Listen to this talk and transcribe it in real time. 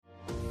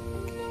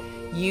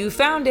You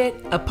found it,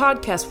 a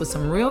podcast with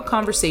some real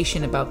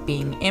conversation about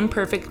being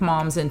imperfect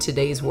moms in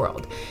today's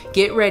world.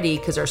 Get ready,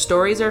 because our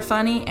stories are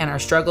funny and our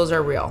struggles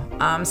are real.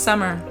 I'm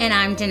Summer. And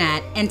I'm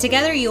Jeannette. And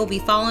together you will be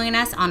following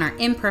us on our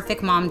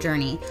imperfect mom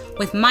journey.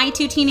 With my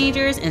 2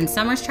 teenagers and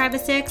Summer's tribe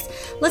of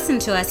 6, listen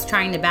to us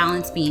trying to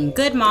balance being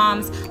good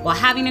moms while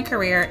having a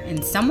career,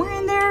 and somewhere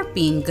in there,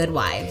 being good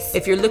wives.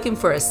 If you're looking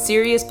for a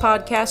serious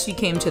podcast, you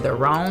came to the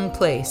wrong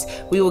place.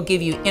 We will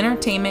give you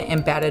entertainment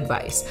and bad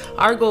advice.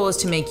 Our goal is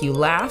to make you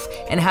laugh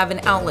and have an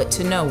outlet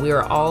to know we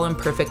are all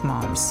imperfect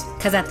moms.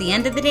 Because at the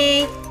end of the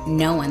day,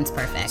 no one's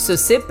perfect. So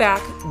sit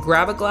back,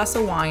 grab a glass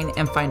of wine,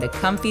 and find a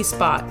comfy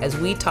spot as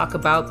we talk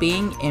about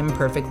being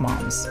imperfect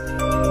moms.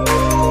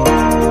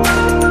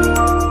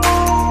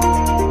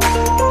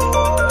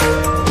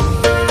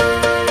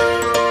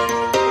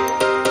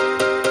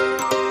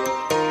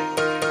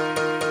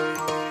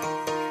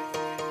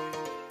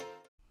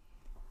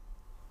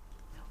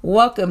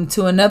 Welcome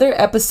to another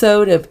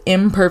episode of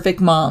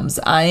Imperfect Moms.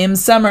 I am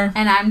Summer.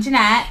 And I'm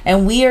Jeannette.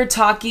 And we are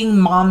talking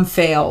mom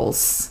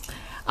fails.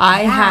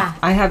 I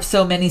have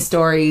so many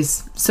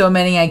stories. So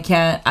many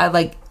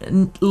I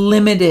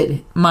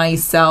limited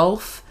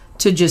myself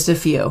to just a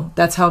few.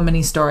 That's how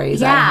many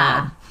stories I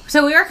had.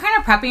 So we were kind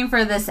of prepping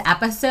for this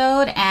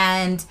episode,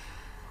 and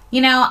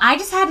I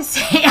just had to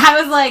say, I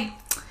was like,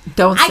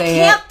 I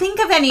can't think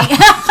of any. I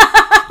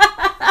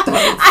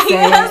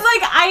was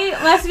like, I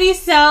must be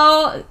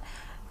so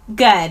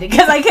good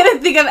because I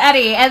couldn't think of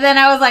any, and then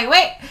I was like,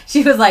 wait.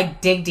 She was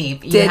like, dig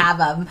deep. You have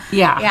them.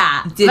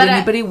 Yeah. Did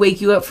anybody wake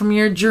you up from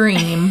your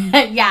dream?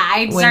 Yeah,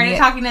 I started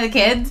talking to the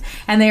kids,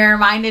 and they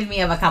reminded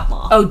me of a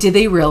couple. Oh, did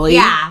they really?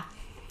 Yeah.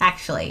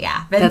 Actually,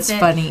 yeah. That's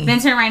funny.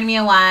 Vincent reminded me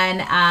of one,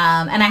 and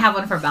I have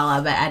one for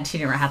Bella, but she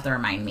didn't have to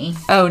remind me.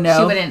 Oh no,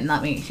 she wouldn't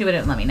let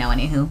me know.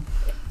 Anywho.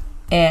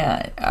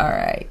 And all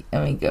right,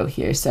 let me go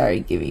here.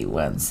 Sorry, give me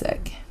 1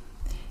 sec.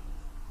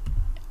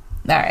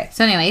 All right.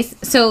 So, anyways,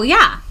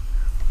 yeah.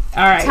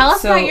 All right. Tell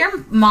us about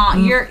your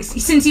mom.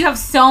 Since you have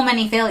so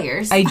many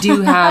failures. I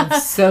do have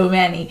so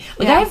many.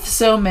 I have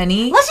so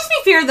many. Let's just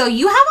be fair, though.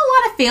 You have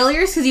a lot of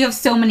failures because you have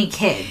so many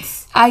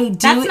kids. I do,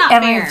 That's not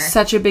and fair. I have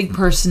such a big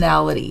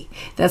personality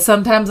that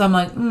sometimes I'm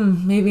like,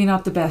 maybe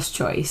not the best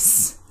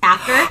choice.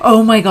 After?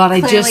 Oh my God,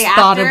 I just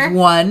thought of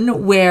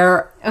one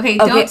where... Okay,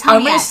 don't tell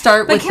me I'm going to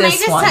start with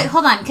this one.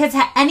 Hold on, because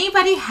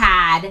anybody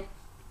had...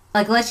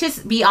 let's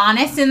just be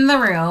honest in the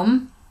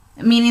room...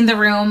 Meaning the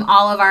room,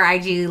 all of our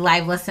IG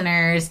live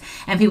listeners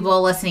and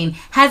people listening.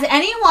 Has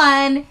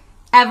anyone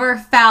ever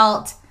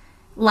felt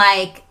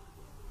like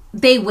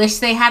they wish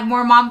they had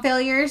more mom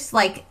failures?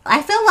 Like,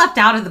 I feel left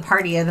out of the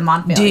party of the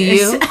mom failures. Do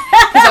you? Because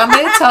I'm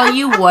going to tell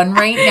you one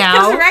right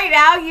now. Because right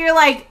now you're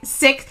like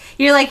 6.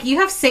 You're like, you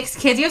have 6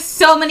 kids. You have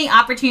so many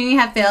opportunities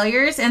to have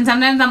failures. And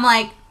sometimes I'm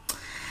like,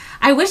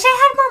 I wish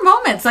I had more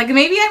moments. Like,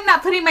 maybe I'm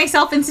not putting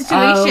myself in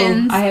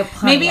situations. I have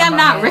plenty maybe of I'm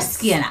moments. not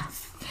risky enough.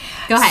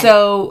 Go ahead.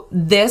 So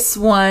this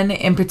one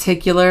in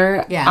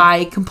particular,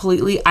 I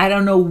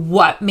don't know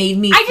what made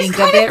me think of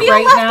it right now. I just kind of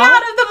feel left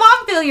out of the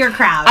mom failure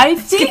crowd.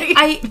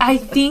 I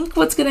think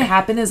what's going to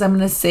happen is I'm going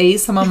to say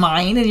some of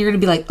mine, and you're going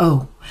to be like,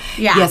 oh,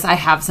 yes, I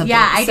have something.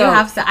 Yeah, I do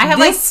have some. I have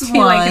like 2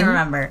 I can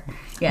remember.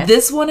 Yes.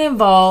 This one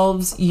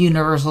involves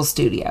Universal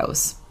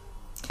Studios.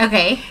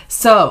 Okay.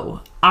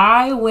 So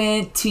I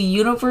went to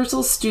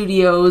Universal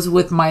Studios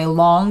with my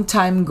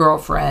longtime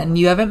girlfriend.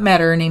 You haven't met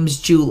her. Her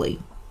name's Julie.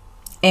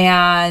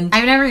 And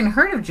I've never even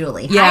heard of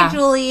Julie. Yeah, hi,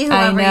 Julie, whoever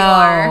I know, you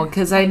are.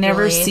 Because I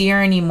never see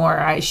her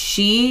anymore.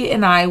 She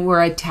and I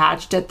were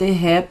attached at the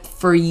hip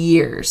for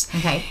years.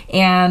 Okay.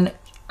 And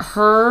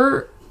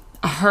her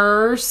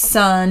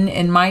son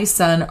and my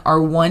son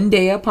are 1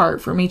 day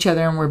apart from each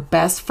other, and we're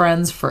best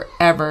friends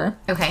forever.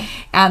 Okay.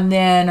 And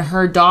then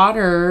her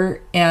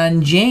daughter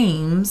and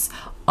James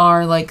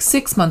are like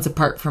 6 months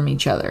apart from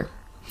each other.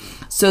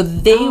 So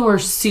they were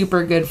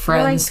super good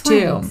friends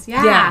too.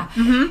 Yeah.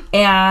 Mm-hmm.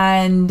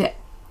 And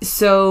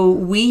so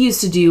we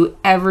used to do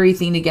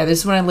everything together. This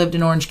is when I lived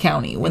in Orange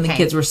County, when the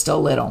kids were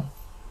still little.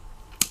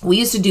 We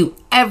used to do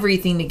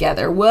everything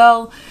together.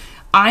 Well,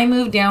 I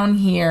moved down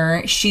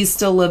here. She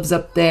still lives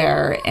up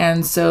there.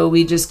 And so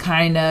we just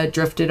kind of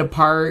drifted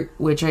apart,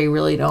 which I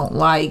really don't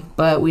like,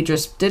 but we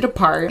drifted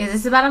apart. Is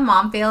this about a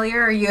mom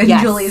failure or you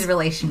and Julie's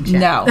relationship?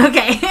 No.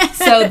 Okay.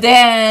 So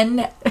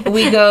then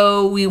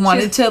we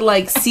wanted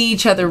to see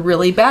each other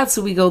really bad.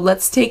 So we go,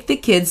 let's take the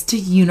kids to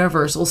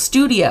Universal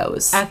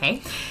Studios.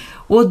 Okay.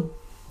 Well,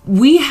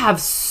 we have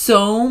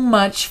so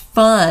much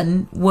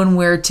fun when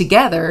we're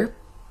together,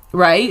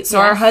 right? So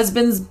our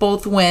husbands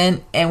both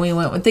went, and we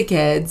went with the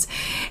kids.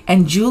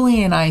 And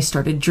Julie and I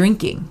started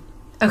drinking.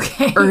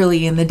 Okay.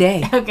 Early in the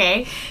day.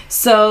 Okay.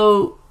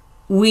 So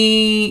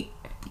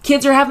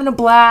kids are having a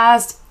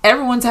blast.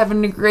 Everyone's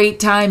having a great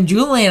time.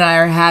 Julie and I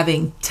are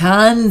having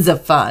tons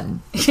of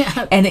fun.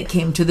 Yeah. And it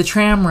came to the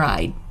tram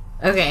ride.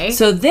 Okay.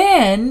 So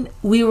then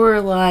we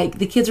were like,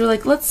 the kids were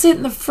like, let's sit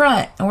in the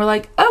front. And we're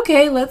like,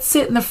 okay, let's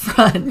sit in the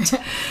front.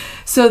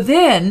 So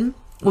then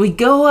we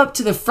go up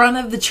to the front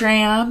of the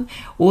tram.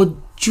 Well,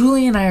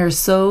 Julie and I are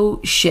so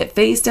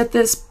shit-faced at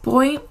this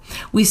point.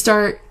 We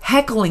start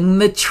heckling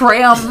the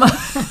tram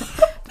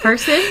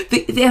person.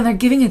 And they're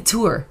giving a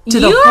tour to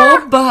the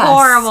whole bus.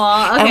 Horrible.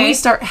 Okay. And we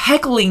start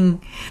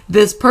heckling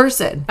this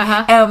person.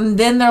 And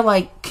then they're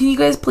like, can you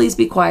guys please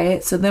be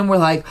quiet? So then we're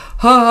like,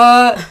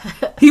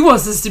 he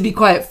wants us to be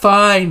quiet.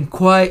 Fine,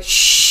 quiet,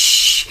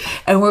 shh.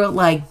 And we're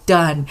like,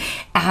 done.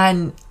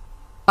 And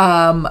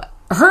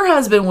her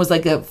husband was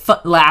like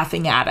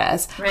laughing at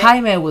us. Right.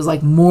 Jaime was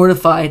like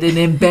mortified and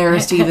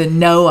embarrassed to even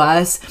know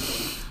us.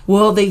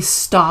 Well, they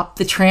stopped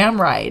the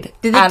tram ride.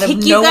 Did they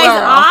kick you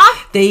guys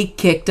off? They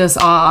kicked us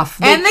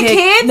off. And the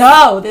kids?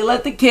 No, they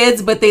let the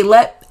kids, but they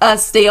let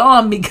us stay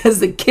on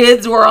because the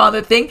kids were on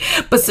the thing.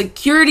 But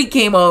security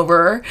came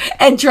over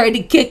and tried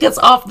to kick us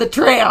off the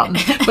tram.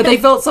 But they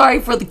felt sorry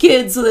for the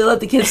kids, so they let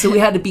the kids, so we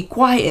had to be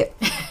quiet.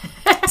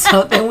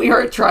 So then we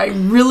were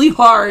trying really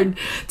hard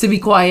to be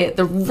quiet.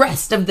 The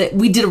rest of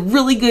we did a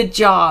really good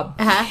job.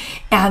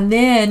 And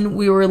then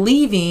we were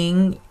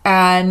leaving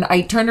and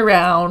I turned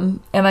around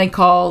and I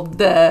called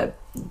the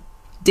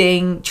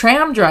dang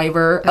tram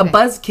driver a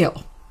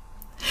buzzkill.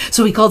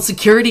 So he called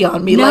security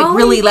on me like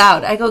really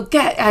loud. I go,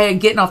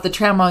 getting off the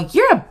tram. I'm like,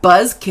 you're a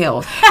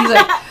buzzkill. He's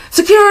like,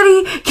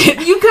 security,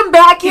 can you come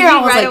back here?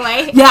 I was right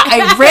away? Yeah,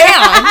 I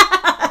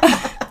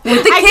ran.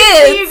 With the kids.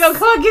 Can see you go,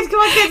 come on,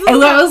 kids.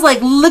 And I was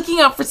like looking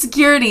out for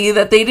security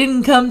that they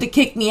didn't come to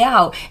kick me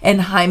out. And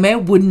Jaime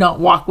would not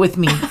walk with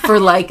me for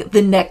like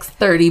the next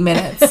 30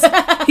 minutes.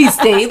 He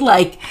stayed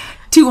like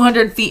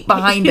 200 feet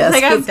behind us.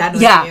 Like, I'm done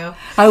with you.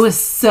 I was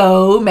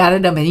so mad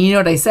at him. And you know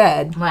what I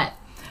said? What?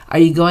 Are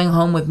you going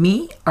home with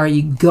me? Or are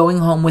you going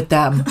home with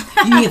them?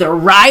 You either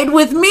ride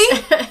with me,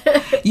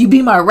 you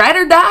be my ride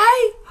or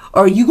die,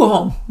 or you go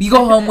home. You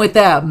go home with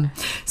them.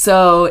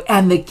 So,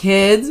 and the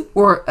kids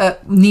were,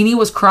 Nene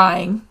was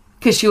crying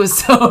because she was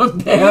so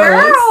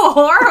embarrassed. You're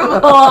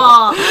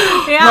horrible.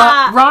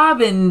 Yeah. Rob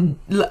and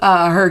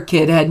her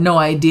kid had no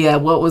idea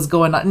what was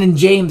going on. And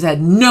James had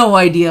no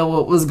idea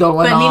what was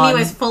going on. But Nene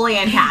was fully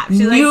untapped.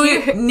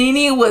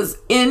 Nene was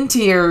in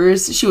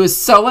tears. She was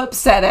so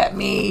upset at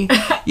me.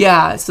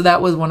 Yeah, so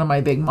that was one of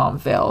my big mom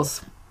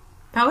fails.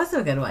 That was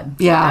a good one.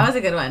 Yeah. That was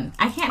a good one.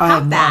 I can't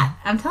top that.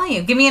 I'm telling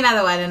you. Give me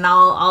another one and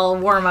I'll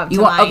warm up to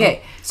mine.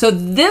 Okay. So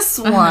this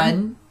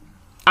one,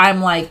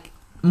 I'm like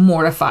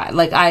mortified.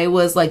 Like I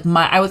was like,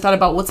 I thought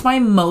about what's my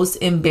most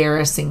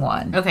embarrassing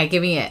one. Okay,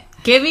 give me it.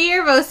 Give me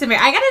your most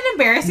embarrassing. I got an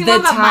embarrassing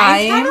one, but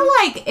mine's kind of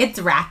like, it's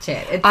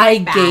ratchet. It's I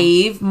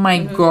gave my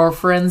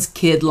girlfriend's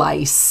kid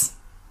lice.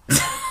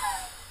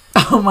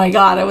 Oh my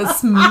God, I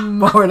was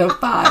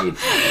mortified.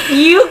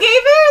 You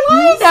gave her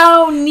lice?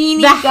 No,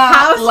 Nene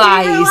got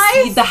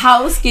lice. The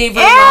house gave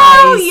her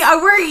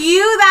lice. Were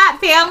you that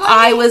family?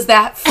 I was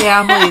that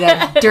family,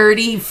 that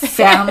dirty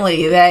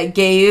family that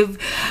gave.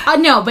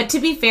 No, but to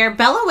be fair,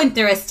 Bella went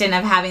through a stint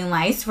of having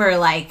lice for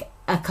like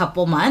a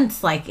couple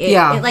months. Like it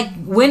like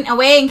went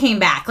away and came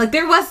back. Like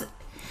there was.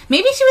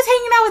 Maybe she was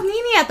hanging out with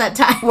Nene at that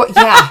time. Well,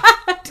 yeah.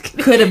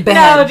 Could have been.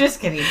 No, just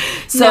kidding.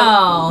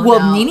 So,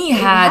 Nene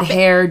had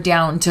hair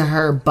down to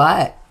her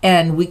butt,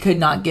 and we could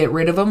not get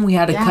rid of them. We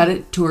had to cut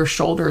it to her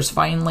shoulders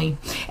finally.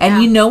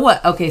 And you know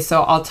what? Okay,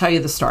 so I'll tell you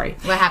the story.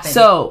 What happened?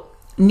 So,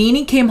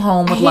 Nene came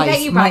home with lice. I hate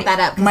that you brought that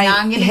up, because now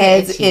I'm getting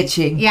head's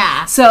itching.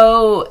 Yeah.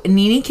 So,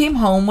 Nene came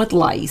home with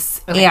lice,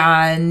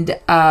 and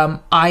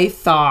I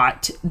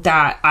thought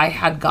that I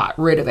had got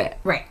rid of it.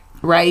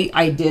 Right?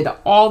 I did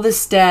all the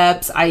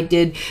steps.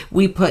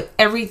 We put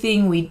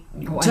everything. We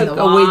took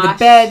away the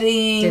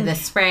bedding. Did the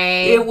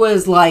spray. It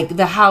was like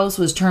the house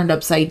was turned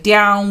upside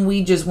down.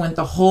 We just went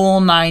the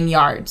whole 9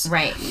 yards.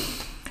 Right.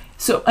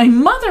 So my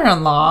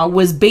mother-in-law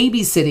was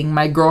babysitting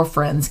my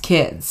girlfriend's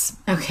kids.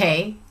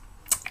 Okay.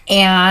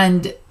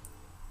 And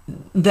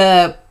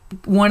the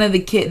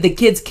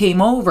kids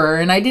came over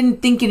and I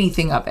didn't think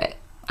anything of it.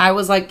 I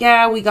was like,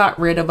 yeah, we got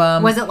rid of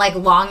them. Was it like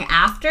long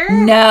after?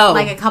 No.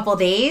 Like a couple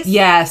days?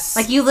 Yes.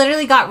 Like you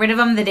literally got rid of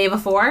them the day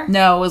before?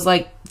 No, it was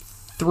like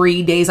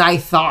 3 days, I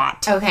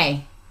thought.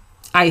 Okay.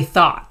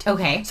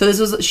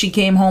 So she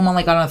came home on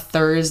a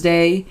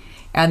Thursday,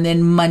 and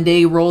then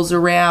Monday rolls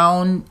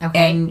around,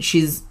 and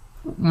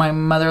my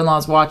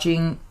mother-in-law's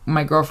watching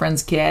my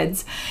girlfriend's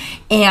kids,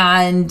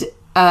 and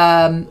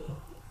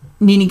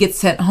Nene gets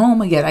sent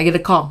home again. I get a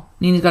call.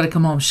 Nene's got to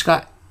come home. She's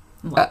got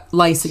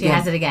lice again. She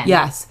has it again.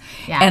 Yes.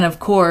 Yeah. And of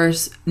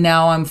course,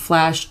 now I'm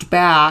flashed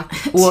back.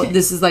 Well,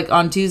 this is like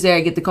on Tuesday, I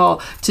get the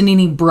call to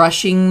Nene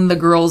brushing the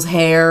girls'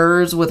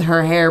 hairs with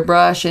her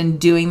hairbrush and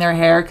doing their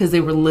hair because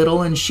they were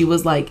little, and she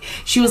was like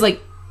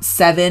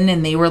 7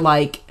 and they were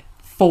like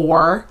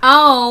 4.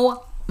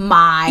 Oh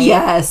my.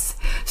 Yes.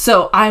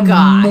 So I'm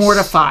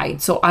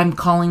mortified. So I'm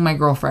calling my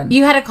girlfriend.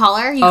 You had to call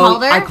her? You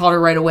called her? I called her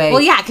right away. Well,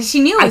 yeah, because she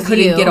knew it was I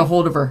couldn't get a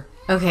hold of her.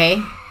 Okay.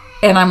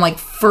 And I'm like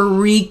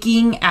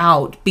freaking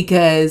out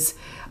because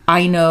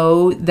I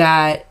know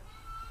that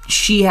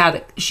she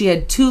had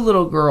 2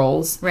 little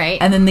girls. Right.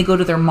 And then they go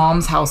to their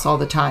mom's house all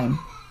the time.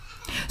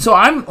 So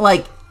I'm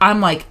like,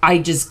 I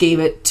just gave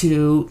it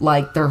to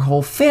like their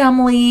whole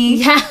family.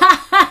 Yeah.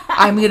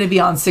 I'm going to be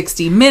on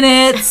 60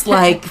 Minutes,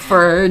 like,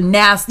 for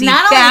nasty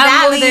Not family. only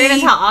that, but they're going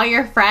to tell all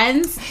your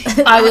friends.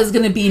 I was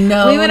going to be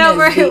known we went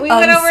over as the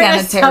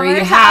unsanitary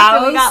house.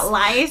 And we got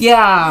lice.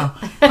 Yeah.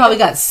 Probably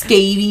got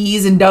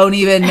scabies and don't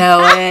even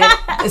know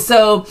it.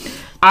 So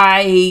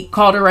I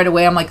called her right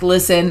away. I'm like,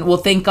 listen, well,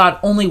 thank God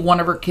only one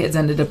of her kids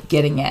ended up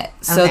getting it.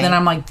 So then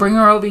I'm like, bring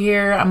her over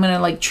here. I'm going to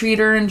like treat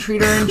her.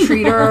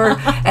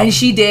 And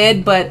she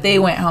did, but they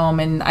went home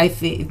and I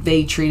think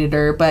they treated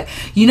her. But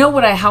you know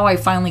how I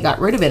finally got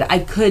rid of it? I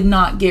could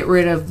not get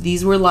rid of,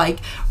 these were like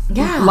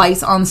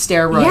lice on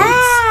steroids.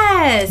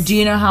 Yes. Do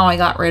you know how I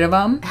got rid of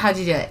them? How'd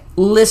you do it?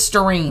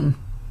 Listerine.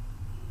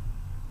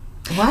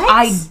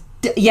 What?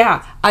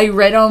 I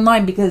read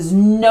online because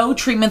no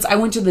treatments. I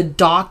went to the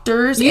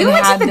doctors. You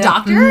went to the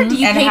doctor? Do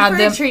you pay for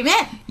a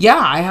treatment? Yeah,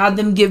 I had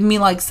them give me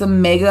like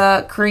some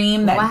mega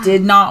cream that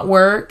did not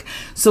work.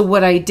 So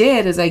what I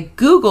did is I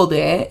Googled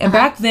it, and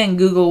back then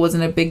Google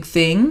wasn't a big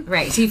thing.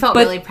 Right, so you felt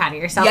really proud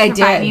of yourself for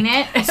finding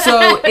it.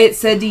 So it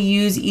said to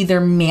use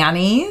either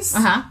mayonnaise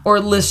or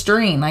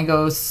Listerine. I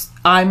go,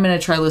 I'm going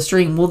to try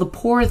Listerine. Well, the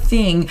poor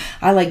thing,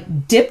 I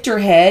like dipped her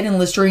head in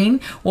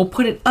Listerine,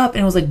 put it up,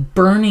 and it was like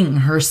burning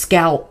her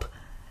scalp.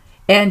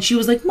 And she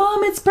was like,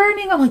 Mom, it's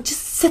burning. I'm like,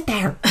 just sit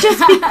there.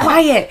 Just be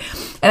quiet.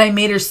 And I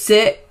made her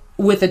sit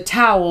with a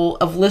towel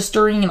of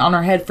Listerine on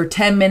her head for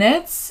 10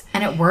 minutes.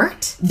 And it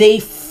worked?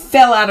 They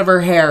fell out of her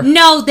hair.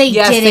 No, they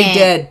didn't. Yes, they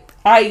did.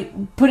 I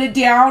put it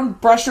down,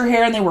 brushed her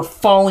hair, and they were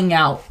falling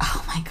out.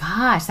 Oh my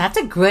gosh, that's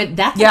a good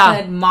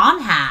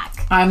mom hack.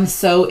 I'm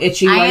so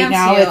itchy right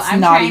now. Too. It's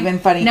not even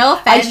funny. No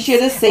offense. I should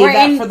have saved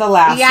that for the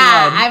last one.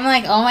 Yeah, I'm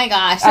like, oh my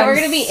gosh. So we're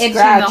going to be itching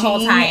the whole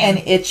time. And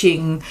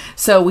itching.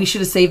 So we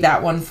should have saved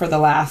that one for the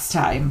last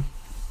time.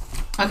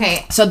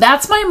 Okay. So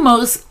that's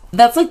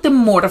that's like the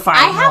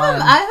mortifying one.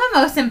 I have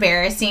a most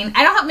embarrassing.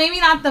 I don't have, maybe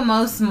not the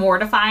most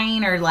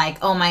mortifying or like,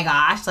 oh my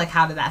gosh, like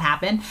how did that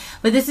happen?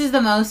 But this is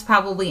the most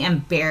probably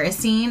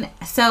embarrassing.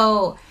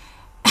 So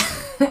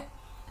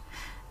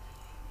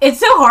it's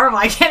so horrible.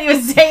 I can't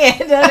even say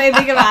it when I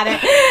think about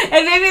it.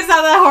 And maybe it's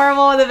not that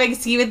horrible in the big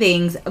scheme of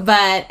things,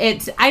 but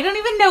I don't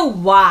even know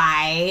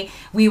why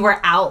we were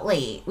out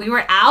late. We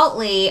were out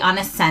late on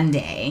a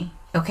Sunday.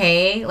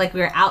 Okay? Like we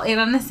were out late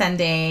on a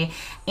Sunday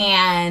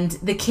and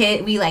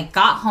we like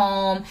got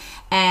home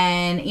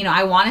and, you know,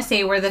 I want to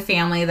say we're the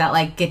family that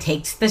like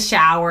takes the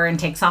shower and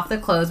takes off the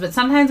clothes. But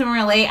sometimes when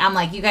we're late, I'm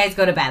like, you guys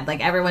go to bed.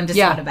 Like everyone just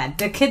go to bed.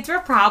 The kids were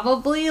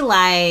probably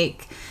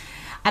like,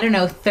 I don't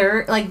know,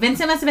 like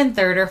Vincent must have been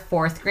 3rd or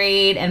 4th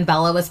grade and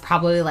Bella was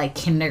probably like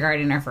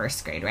kindergarten or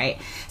 1st grade,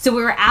 right? So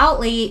we were out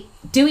late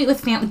doing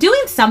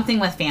something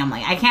with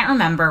family. I can't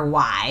remember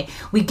why.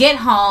 We get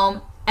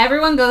home,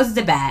 everyone goes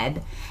to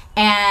bed,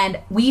 and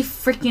we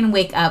freaking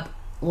wake up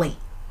late.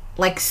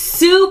 Like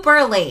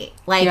super late,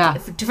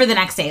 like for the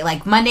next day,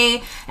 like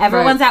Monday,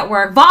 everyone's at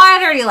work. Vaughn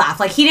had already left.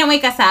 Like he didn't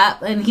wake us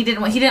up, and he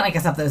didn't wake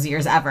us up those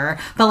years ever.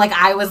 But like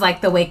I was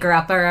like the waker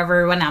up or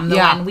everyone. I'm the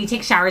one. We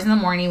take showers in the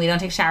morning. We don't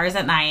take showers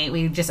at night.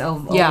 We've just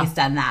always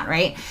done that,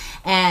 right?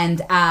 And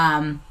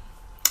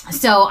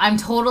so I'm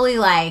totally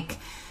like,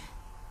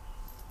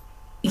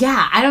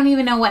 I don't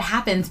even know what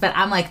happens, but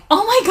I'm like,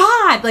 oh my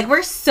God, like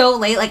we're so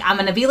late. Like I'm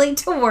gonna be late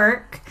to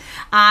work.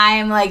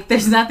 I'm like,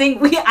 there's nothing.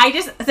 I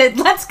just said,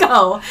 let's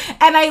go.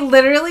 And I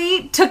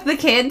literally took the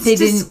kids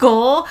to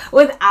school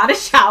without a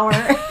shower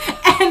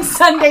and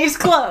Sunday's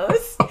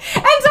clothes. And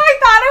so I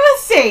thought it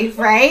was safe,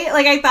 right?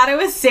 Like, I thought it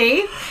was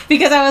safe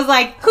because I was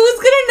like, who's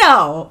going to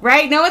know,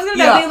 right? No one's going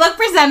to know. They look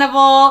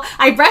presentable.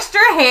 I brushed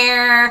her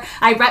hair.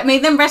 I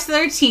made them brush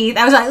their teeth.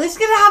 I was like, let's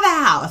get out of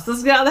the house.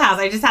 Let's get out of the house.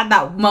 I just had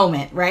that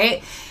moment,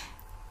 right?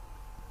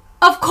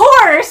 Of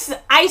course,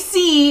 I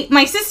see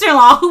my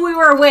sister-in-law, who we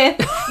were with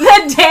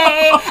the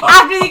day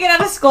after they get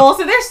out of school,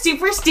 so they're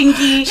super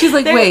stinky. She's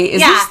like, wait,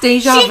 is this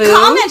deja vu? She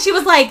commented, she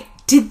was like,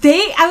 did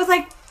they? I was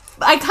like,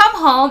 I come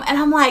home, and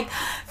I'm like,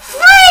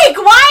 freak,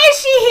 why is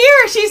she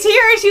here? She's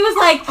here. And she was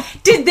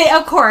like, did they?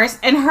 Of course,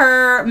 and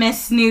her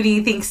Miss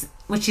Snooty thinks,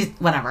 which is,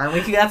 whatever,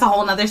 that's a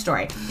whole nother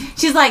story.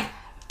 She's like,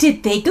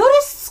 did they go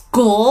to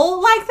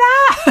school like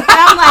that? And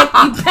I'm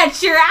like, you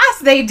bet your ass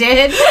they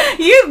did.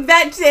 You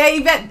bet.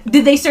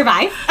 Did they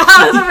survive?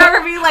 I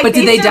remember being like, but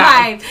did they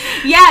survived. Die?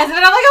 Yes. And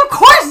I'm like, of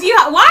course.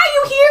 Why are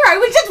you here? I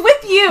was just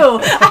with you.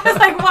 I was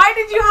like, why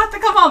did you have to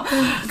come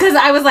home? Because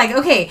I was like,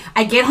 okay,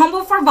 I get home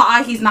before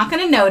Va. He's not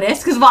going to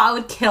notice because Va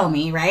would kill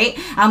me, right?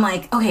 I'm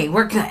like, okay,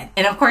 we're good.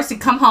 And of course, you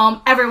come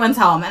home, everyone's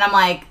home. And I'm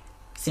like,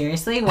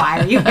 seriously, why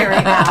are you here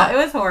right now? It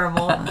was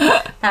horrible.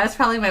 That was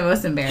probably my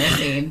most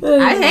embarrassing.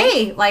 I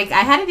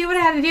had to do what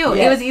I had to do.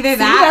 Yeah. It was either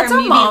that or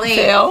me be late.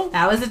 Fail.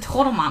 That was a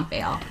total mom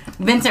fail.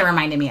 Vincent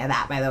reminded me of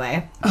that, by the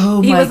way.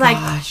 Oh, he was like,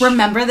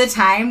 remember the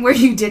time where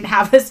you didn't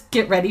have us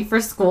get ready for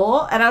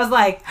school? And I was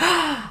like,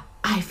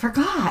 I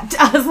forgot.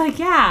 I was like,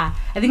 yeah.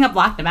 I think I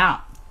blocked him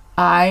out.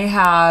 I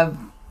have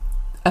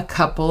a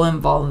couple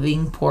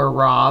involving poor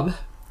Rob.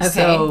 Okay.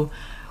 So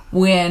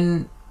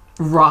when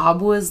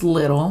Rob was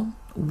little,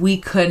 we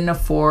couldn't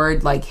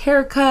afford like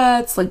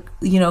haircuts, like,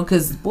 you know,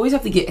 because boys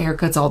have to get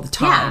haircuts all the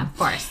time. Yeah, of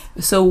course.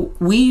 So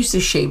we used to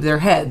shave their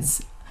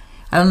heads.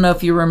 I don't know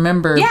if you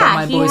remember, but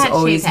my boys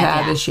always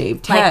had a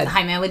shaved head. Like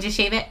Jaime would just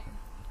shave it?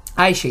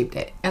 I shaved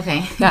it.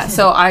 Okay. Yeah,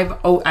 so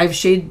I've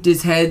shaved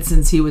his head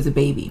since he was a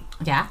baby.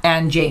 Yeah.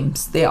 And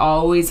James, they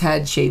always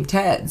had shaved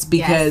heads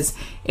because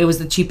it was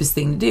the cheapest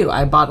thing to do.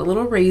 I bought a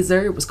little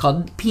razor. It was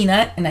called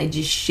Peanut, and I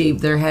just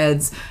shaved their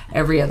heads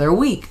every other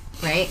week.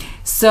 Right.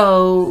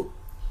 So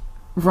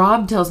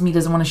Rob tells me he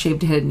doesn't want a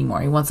shaved head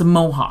anymore. He wants a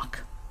mohawk.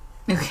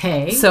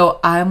 Okay.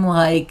 So I'm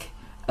like,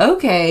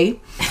 okay.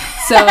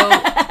 So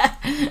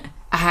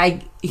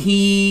I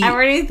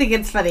already think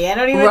it's funny. I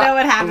don't even know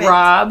what happened.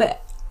 Rob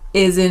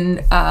is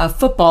in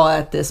football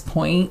at this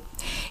point,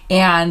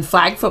 and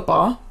flag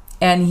football,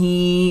 and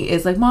he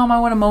is like, Mom, I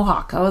want a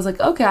mohawk. I was like,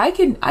 okay, I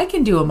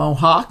can do a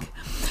mohawk.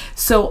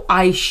 So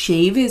I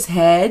shave his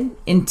head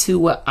into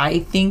what I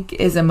think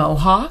is a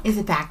mohawk. Is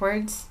it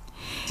backwards?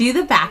 Do you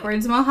the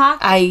backwards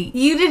mohawk?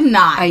 You did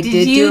not. I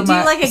did you do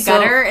like a so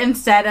gutter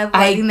instead of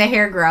letting the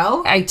hair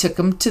grow? I took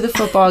him to the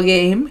football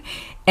game,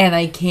 and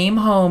I came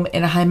home,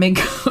 and Jaime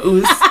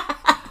goes,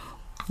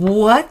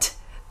 what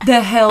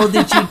the hell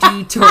did you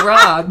do to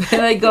Rob?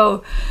 And I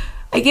go,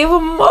 I gave him a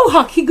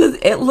mohawk. He goes,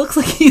 it looks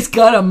like he's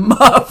got a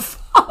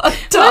muff on top.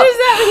 What does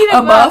that mean?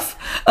 A muff?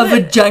 A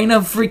vagina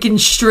freaking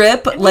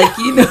strip. Like,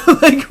 you know,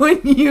 like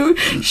when you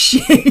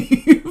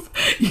shave,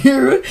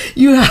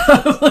 you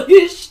have like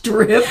a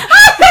strip.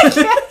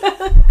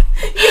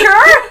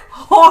 You're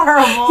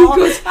horrible. He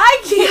goes,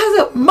 he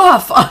has a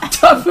muff on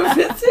top of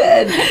his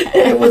head.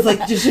 And it was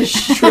like just a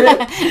strip.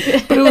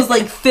 But it was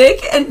like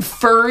thick and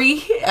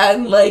furry.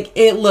 And like,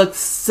 it looked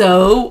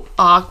so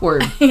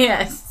awkward.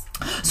 Yes.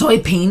 So I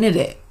painted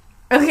it.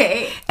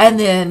 Okay. And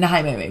then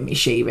Jaime made me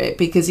shave it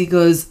because he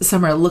goes,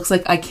 Summer, it looks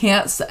like I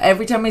can't.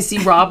 Every time I see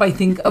Rob, I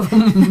think of a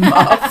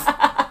muff.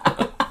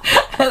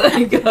 And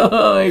I go,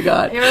 oh my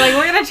God. You were like,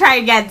 we're going to try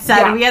again, son.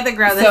 Yeah. We have to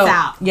grow this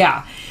out.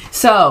 Yeah.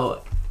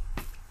 So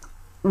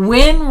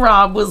when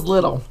Rob was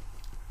little,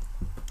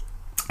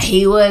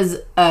 he was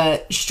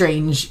a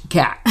strange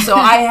cat. So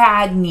I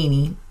had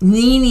Nene.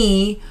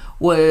 Nene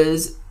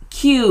was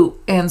cute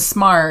and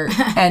smart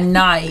and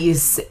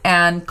nice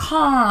and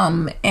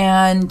calm,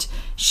 and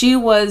she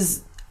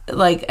was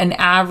like an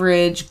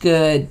average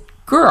good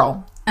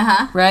girl.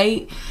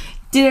 Right?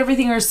 Did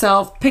everything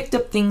herself, picked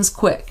up things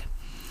quick.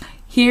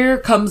 Here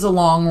comes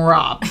along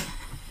Rob.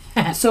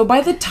 So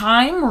by the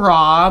time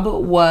Rob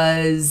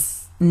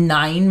was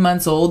 9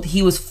 months old,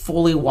 he was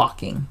fully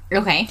walking.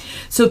 Okay.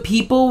 So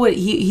people would,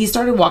 he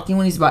started walking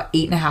when he was about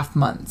 8.5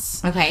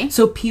 months. Okay.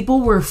 So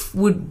people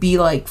would be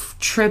like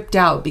tripped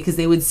out because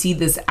they would see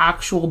this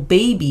actual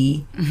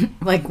baby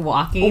like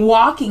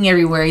walking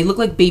everywhere. He looked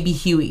like baby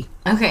Huey.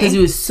 Okay. Because he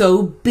was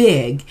so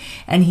big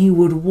and he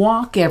would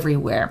walk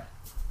everywhere.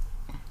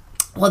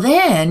 Well,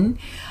 then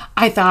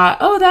I thought,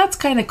 oh, that's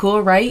kind of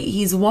cool, right?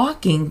 He's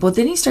walking. But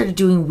then he started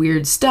doing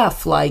weird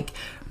stuff like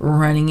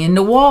running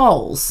into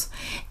walls.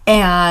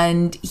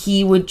 And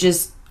he would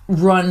just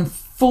run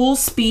full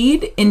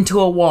speed into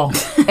a wall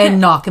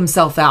and knock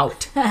himself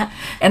out.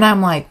 And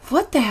I'm like,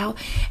 what the hell?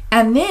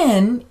 And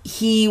then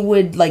he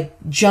would like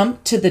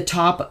jump to the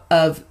top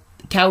of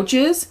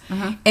couches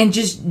and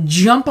just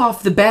jump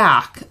off the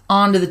back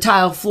onto the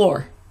tile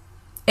floor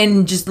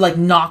and just like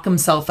knock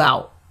himself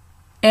out.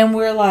 And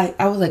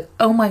I was like,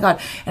 oh my God.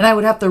 And I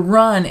would have to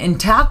run and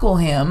tackle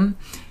him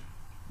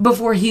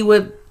before he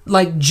would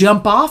like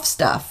jump off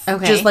stuff.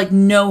 Okay. Just like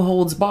no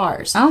holds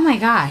bars. Oh my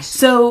gosh.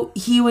 So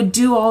he would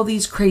do all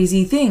these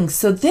crazy things.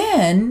 So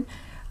then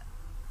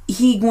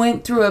he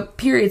went through a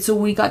period. So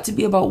when he got to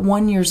be about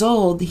 1 year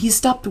old, he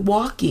stopped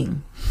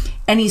walking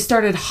and he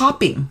started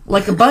hopping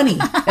like a bunny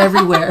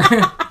everywhere.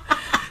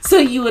 So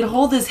you would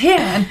hold his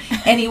hand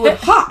and he would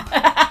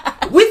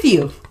hop with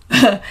you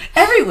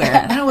everywhere.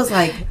 And I was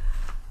like,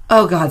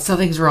 oh God,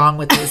 something's wrong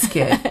with this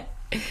kid.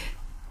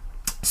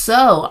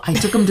 So I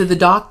took him to the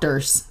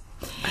doctors.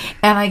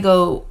 And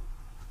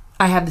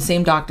I have the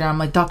same doctor. I'm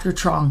like, Dr.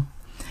 Trong,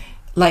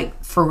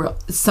 like for real,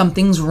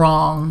 something's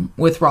wrong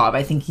with Rob.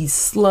 I think he's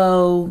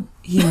slow.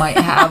 He might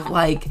have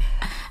like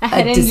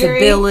a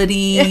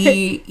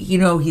disability. You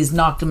know, he's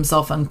knocked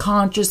himself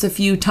unconscious a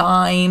few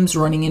times,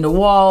 running into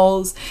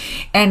walls.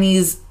 And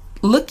he's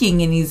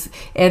looking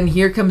and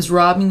here comes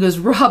Rob and he goes,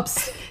 Rob,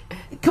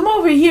 come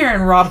over here.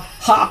 And Rob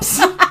hops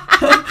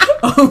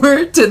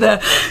over to the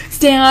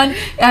stand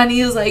and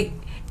he was like,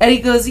 and he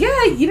goes,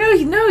 yeah, he's,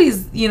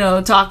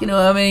 talking to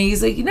him. And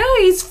he's like,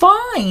 he's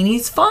fine.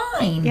 He's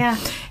fine. Yeah.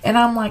 And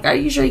I'm like, are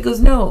you sure? He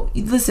goes, no,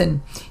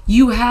 listen,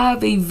 you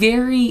had a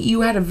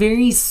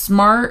very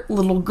smart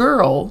little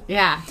girl.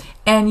 Yeah.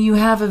 And you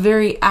have a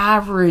very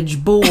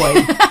average boy.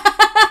 He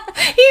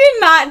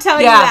did not tell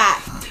you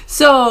that.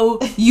 So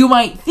you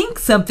might think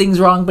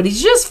something's wrong, but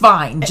he's just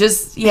fine.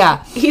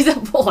 He's a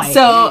boy.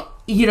 So,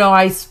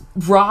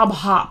 Rob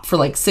hopped for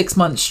like 6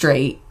 months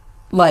straight.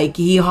 Like,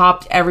 he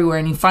hopped everywhere,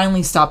 and he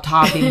finally stopped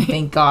hopping,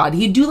 thank God.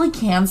 He'd do, like,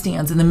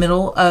 handstands in the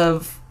middle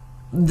of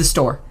the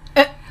store.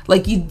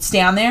 Like, you'd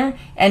stand there,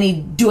 and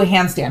he'd do a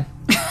handstand.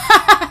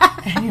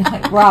 And you're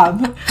like,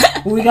 Rob,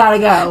 we gotta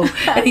go.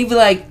 And he'd be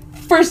like,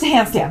 first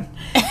handstand.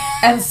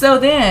 And so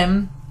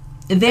then,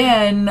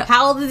 then...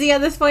 How old is he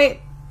at this point?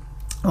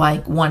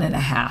 Like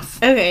 1.5.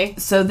 Okay.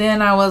 So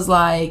then I was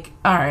like,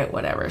 all right,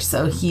 whatever.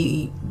 So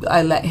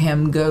I let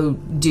him go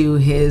do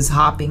his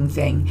hopping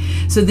thing.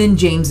 So then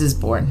James is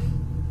born.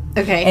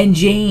 Okay. And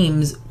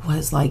James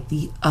was like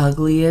the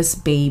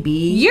ugliest baby.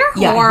 You're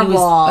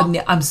horrible.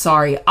 I'm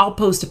sorry. I'll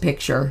post a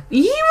picture.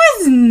 He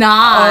was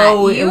not.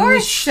 Oh, you it were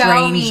was so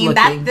strange mean.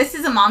 looking. This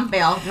is a mom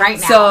fail right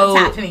now. So it's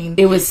happening.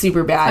 It was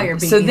super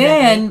bad. So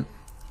then,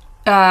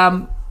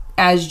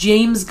 as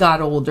James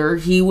got older,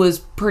 he was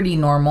pretty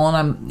normal,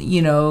 and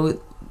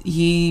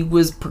he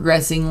was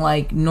progressing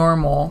like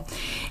normal.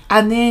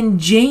 And then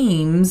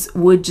James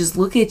would just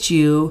look at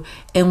you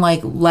and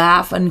like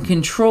laugh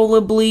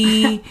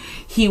uncontrollably.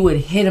 He would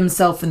hit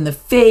himself in the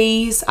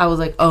face. I was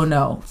like, oh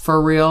no,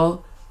 for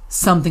real?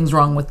 Something's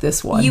wrong with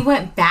this one. You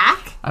went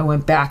back? I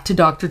went back to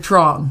Dr.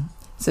 Trong.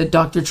 Said,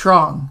 Dr.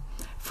 Trong,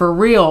 for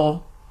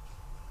real,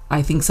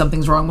 I think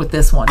something's wrong with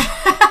this one.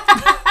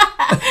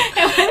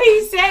 What did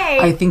he say?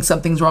 I think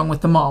something's wrong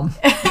with the mom.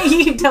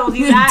 He told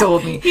you that? He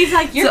told me. He's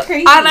like, you're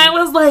crazy. And I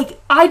was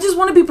like, I just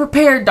want to be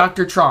prepared,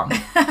 Dr. Trong.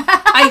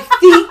 I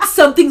think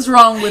something's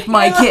wrong with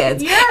my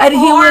kids. And he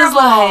was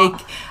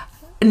like,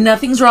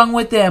 nothing's wrong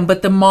with them,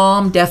 but the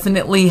mom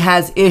definitely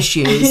has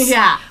issues.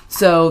 Yeah.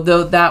 So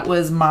that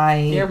was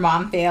your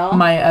mom fail?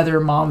 My other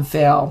mom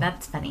fail.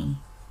 That's funny.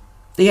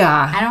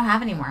 Yeah. I don't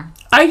have any more.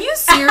 Are you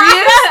serious?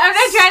 I'm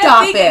not trying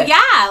Stop to think. it.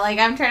 Yeah, like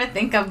I'm trying to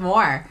think of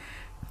more.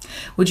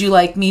 Would you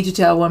like me to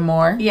tell one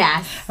more?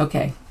 Yes.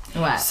 Okay.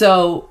 What?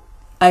 So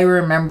I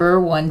remember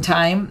one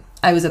time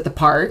I was at the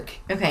park.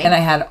 Okay. And I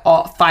had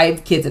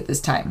 5 kids at this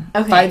time.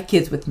 Okay. 5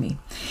 kids with me.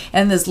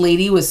 And this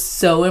lady was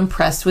so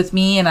impressed with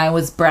me, and I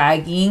was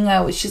bragging.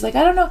 She's like,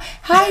 I don't know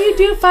how you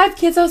do 5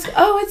 kids. I was like,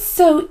 oh, it's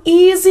so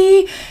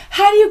easy.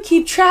 How do you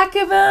keep track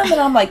of them? And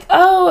I'm like,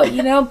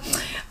 oh,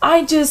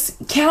 I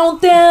just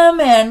count them,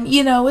 and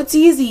it's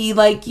easy.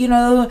 Like,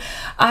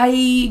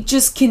 I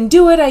just can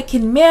do it. I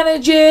can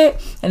manage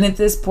it. And at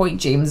this point,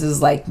 James is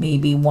like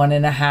maybe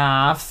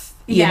 1.5,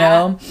 you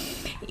know,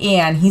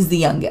 and he's the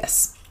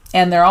youngest.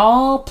 And they're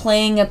all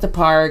playing at the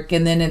park,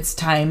 and then it's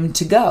time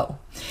to go.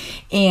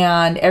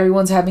 And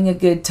everyone's having a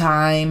good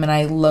time, and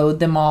I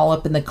load them all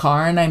up in the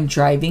car, and I'm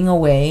driving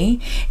away,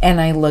 and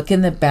I look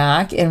in the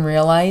back and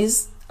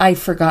realize I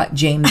forgot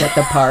James at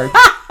the park.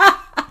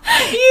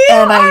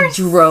 I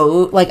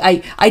drove, like,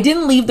 I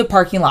didn't leave the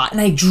parking lot, and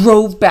I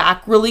drove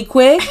back really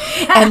quick,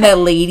 and that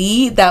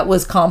lady that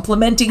was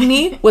complimenting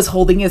me was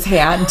holding his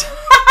hand.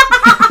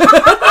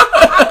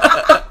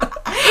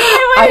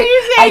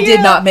 I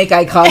did not make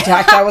eye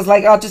contact. I was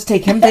like, I'll just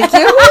take him, thank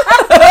you.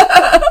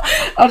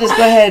 I'll just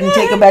go ahead and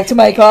take him back to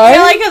my car.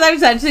 You're like, because I'm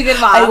such a good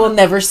mom. I will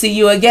never see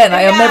you again.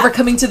 I am never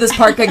coming to this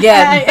park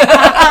again.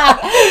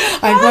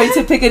 I'm going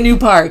to pick a new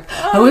park.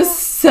 I was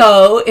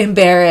so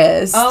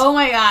embarrassed. Oh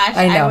my gosh.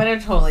 I know. I would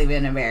have totally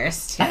been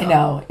embarrassed too. I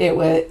know. It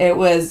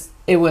was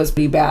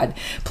pretty bad.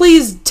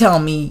 Please tell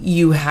me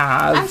you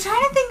have. I'm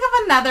trying to think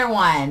of another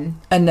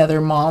one. Another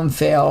mom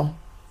fail.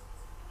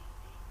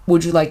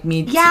 Would you like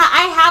me to? Yeah,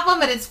 I have one,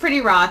 but it's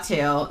pretty raw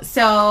too.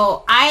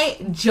 So I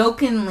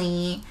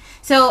jokingly...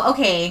 So,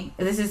 okay,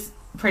 this is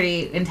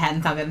pretty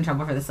intense. I'll get in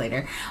trouble for this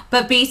later.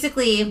 But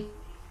basically, it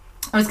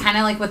was kind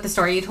of like what the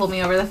story you told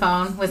me over the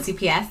phone with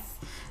CPS.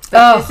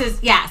 But this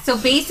is... Yeah, so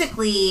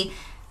basically...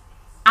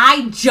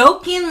 I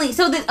jokingly,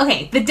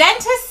 the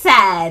dentist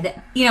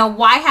said,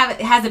 why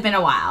has it been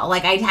a while?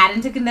 Like, I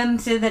hadn't taken them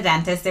to the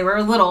dentist. They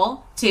were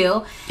little,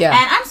 too. Yeah.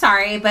 And I'm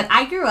sorry, but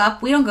I grew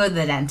up, we don't go to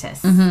the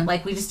dentist. Mm-hmm.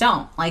 Like, we just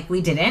don't. Like,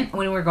 we didn't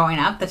when we were growing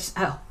up.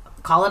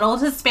 Call it old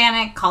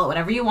Hispanic, call it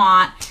whatever you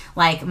want.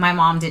 Like, my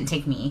mom didn't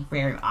take me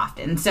very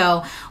often.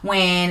 So,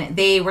 when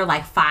they were,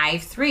 like,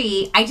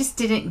 5'3", I just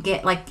didn't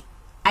get, like,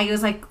 I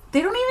was like,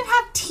 they don't even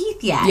have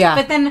teeth yet. Yeah.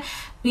 But then...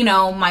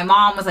 my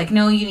mom was like,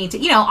 no, you need to,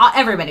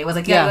 everybody was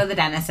like, you gotta go to the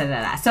dentist,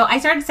 da. So I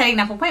started setting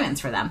up appointments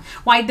for them.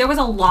 There was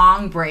a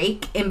long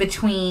break in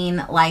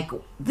between, like,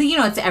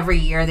 it's every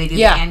year they do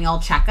the annual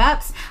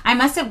checkups. I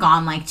must have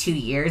gone like 2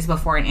 years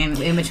before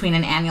in between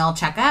an annual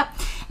checkup.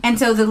 And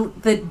so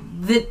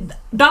the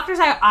doctor's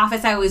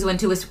office I always went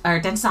to or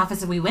dentist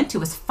office we went to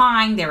was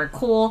fine. They were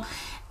cool.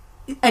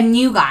 A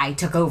new guy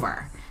took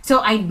over. So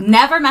I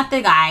never met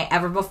the guy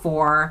ever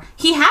before.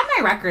 He had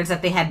my records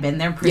that they had been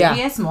there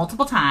previous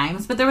multiple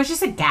times, but there was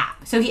just a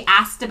gap. So he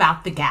asked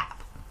about the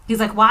gap. He's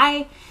like,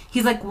 why?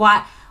 He's like,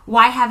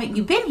 why haven't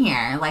you been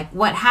here? Like,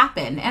 what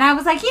happened? And I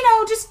was like,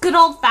 just good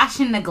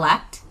old-fashioned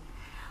neglect.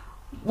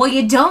 Well,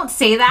 you don't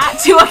say that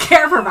to a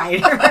care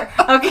provider,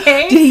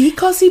 okay? Did he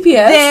call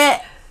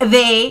CPS?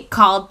 They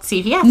called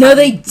CPS. No,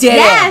 they did.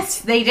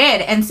 Yes, they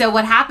did. And so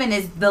what happened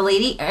is the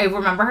lady, I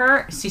remember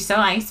her, she's so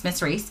nice,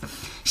 Miss Reese.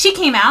 She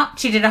came out.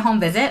 She did a home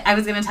visit. I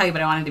was going to tell you,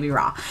 but I wanted to be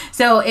raw.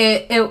 So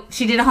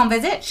she did a home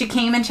visit. She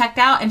came and checked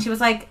out, and she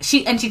was like,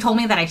 she told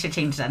me that I should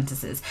change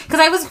dentists because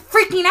I was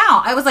freaking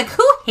out. I was like,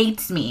 who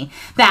hates me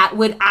that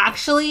would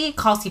actually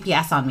call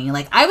CPS on me?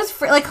 Like, I was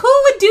like,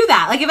 who would do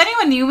that? Like, if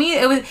anyone knew me,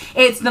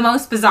 it's the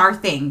most bizarre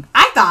thing.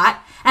 I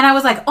thought And I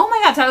was like, oh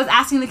my God. So I was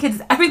asking the kids,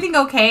 is everything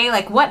okay?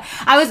 Like what?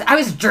 I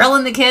was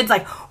drilling the kids.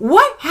 Like,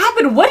 what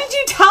happened? What did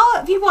you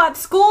tell people at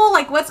school?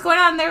 Like, what's going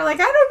on? And they were like,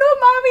 I don't know,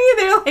 Mommy.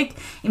 They're like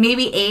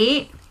maybe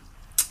 8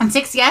 and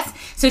 6. Yes.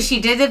 So she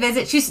did a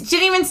visit. She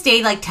didn't even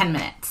stay like 10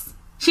 minutes.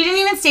 She didn't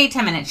even stay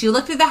 10 minutes. She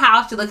looked through the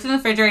house. She looked in the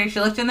refrigerator. She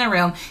looked in the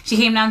room. She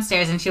came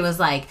downstairs and she was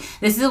like,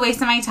 this is a waste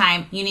of my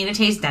time. You need to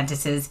change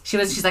dentists.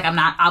 She's like, I'm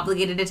not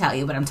obligated to tell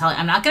you, but I'm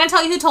not going to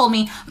tell you who told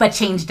me, but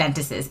change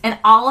dentists. And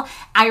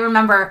I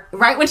remember,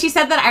 right when she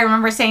said that, I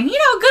remember saying,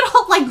 good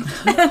old, like,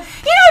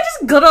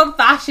 just good old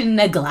fashioned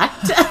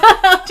neglect. Because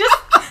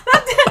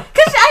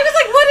I was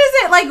like, what is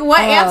it? Like,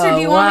 what answer do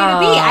you want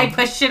me to be? I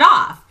pushed it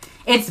off.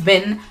 It's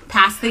been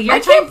past the year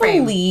time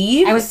frame.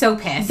 Believe I was so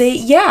pissed.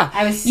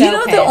 I was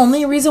so pissed. The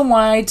only reason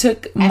why I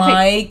took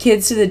my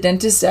kids to the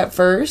dentist at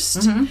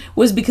first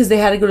was because they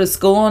had to go to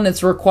school and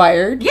it's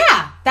required.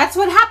 Yeah, that's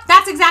what happened.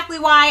 That's exactly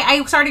why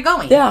I started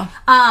going. Yeah.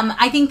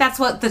 I think that's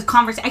what the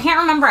conversation. I can't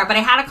remember it, but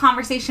I had a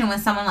conversation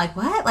with someone like,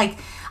 what? Like,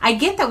 I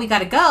get that we got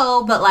to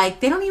go, but like,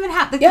 they don't even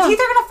have the teeth are going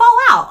to fall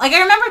out. Like,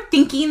 I remember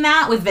thinking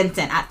that with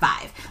Vincent at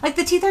 5. Like,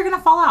 the teeth are going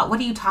to fall out. What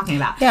are you talking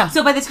about? Yeah.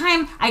 So by the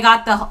time I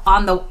got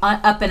on the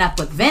up and up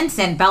with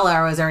Vincent,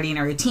 Bella was already in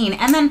a routine.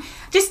 And then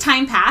just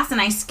time passed and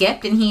I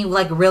skipped and he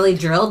like really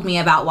drilled me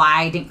about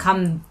why I didn't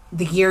come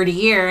the year to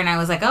year. And I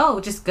was like, oh,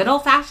 just good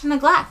old fashioned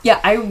neglect.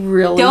 Yeah, I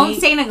really... Don't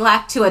say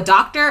neglect to a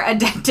doctor, a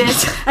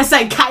dentist, a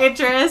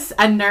psychiatrist,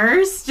 a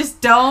nurse.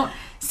 Just don't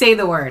say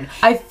the word.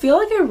 I feel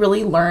like I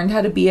really learned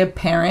how to be a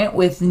parent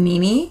with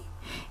Nini.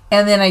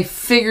 And then I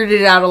figured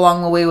it out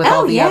along the way with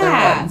all the other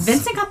ones.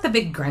 Vincent got the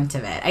big grunt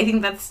of it. I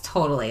think that's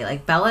totally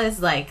like Bella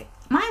is like,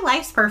 my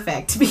life's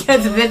perfect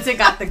because Vincent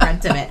got the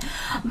grunt of it.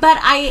 But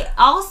I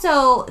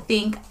also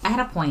think I had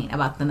a point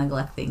about the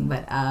neglect thing,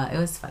 but it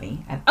was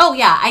funny.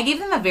 I gave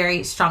them a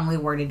very strongly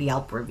worded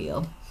Yelp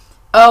review.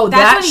 Oh,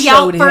 that's when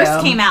Yelp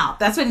first came out.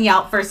 That's when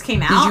Yelp first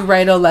came out. Did you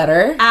write a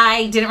letter?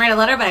 I didn't write a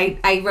letter, but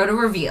I wrote a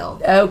review.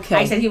 Okay.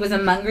 I said he was a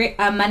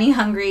money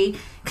hungry.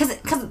 Because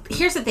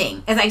here's the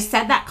thing, is I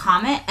said that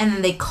comment and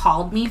then they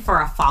called me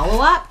for a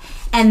follow up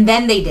and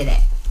then they did it.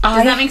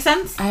 Does that make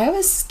sense? I have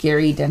a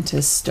scary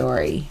dentist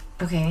story.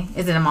 Okay.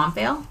 Is it a mom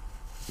fail?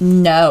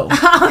 No.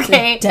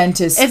 Okay. It's a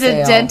dentist fail. It's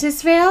a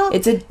dentist fail?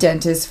 It's a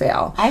dentist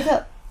fail.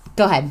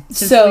 Go ahead.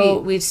 So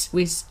we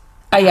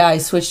I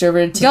switched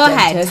over to Go dentist.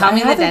 ahead. Tell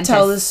me the dentist.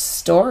 Tell this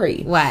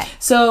story. What?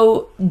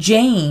 So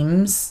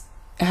James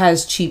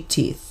has cheap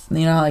teeth.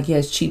 You know how like he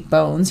has cheap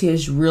bones? He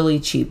has really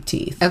cheap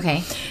teeth.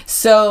 Okay.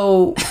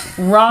 So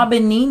Rob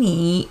and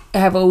Nini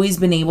have always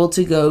been able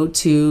to go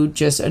to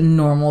just a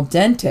normal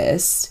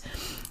dentist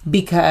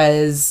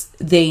because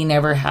they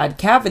never had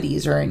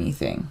cavities or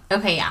anything.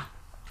 Okay, yeah.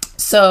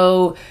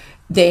 So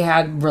they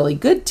had really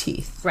good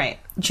teeth. Right.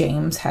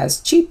 James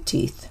has cheap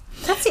teeth.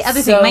 That's the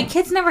other thing. My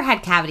kids never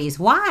had cavities.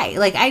 Why?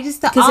 Like, I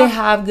just... Because they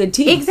have good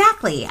teeth.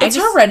 Exactly. It's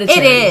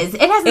hereditary. It is.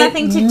 It has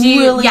nothing to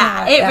do...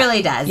 It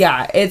really does.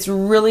 Yeah, it's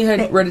really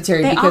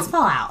hereditary because all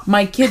fall out.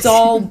 My kids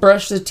all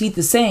brush their teeth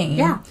the same.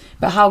 Yeah.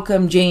 But how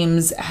come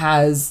James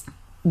has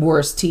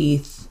worse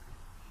teeth?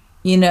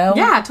 You know?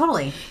 Yeah,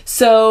 totally.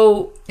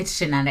 So... It's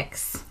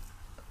genetics.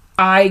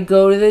 I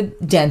go to the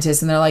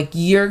dentist and they're like,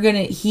 he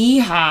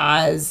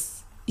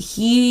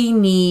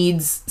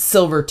needs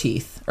silver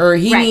teeth. Or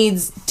he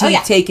needs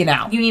teeth taken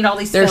out. You need all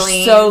these fillings.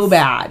 They're so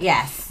bad.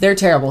 Yes. They're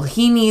terrible.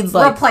 He needs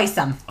like... Replace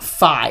them.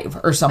 5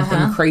 or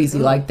something crazy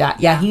like that.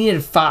 Yeah, he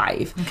needed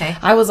 5. Okay.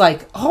 I was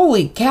like,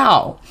 holy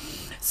cow.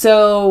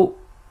 So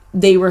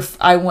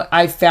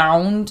I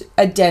found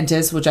a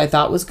dentist, which I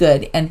thought was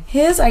good. And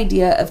his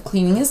idea of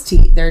cleaning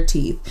their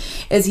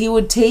teeth is he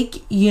would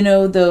take,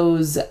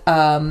 those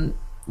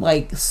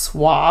like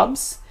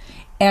swabs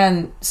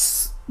and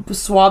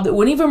swab that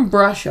wouldn't even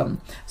brush them.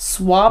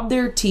 Swab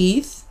their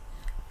teeth.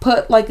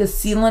 Put like a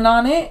sealant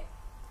on it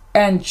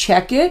and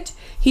check it.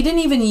 He didn't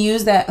even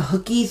use that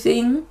hooky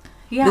thing.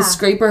 Yeah. The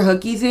scraper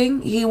hooky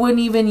thing. He wouldn't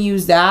even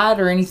use that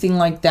or anything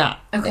like that.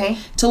 Okay.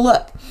 To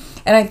look.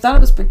 And I thought it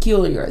was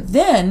peculiar.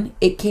 Then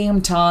it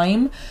came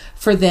time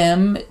for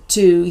them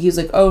to, he was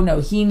like, oh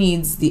no, he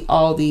needs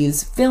all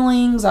these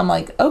fillings. I'm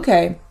like,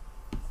 okay.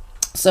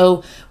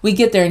 So we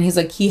get there and he's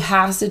like, he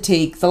has to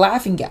take the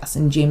laughing gas.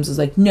 And James was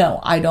like, no,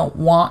 I don't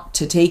want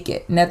to take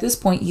it. And at this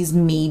point, he's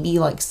maybe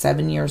like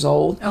 7 years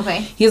old. Okay.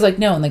 He's like,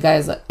 no. And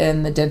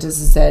the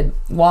dentist said,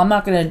 well, I'm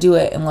not going to do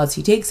it unless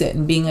he takes it.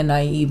 And being a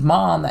naive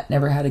mom that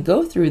never had to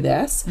go through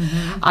this,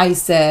 I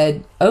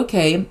said,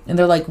 okay. And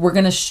they're like, we're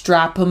going to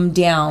strap him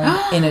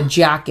down in a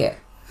jacket.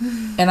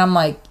 And I'm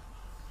like,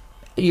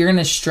 you're going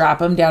to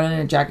strap him down in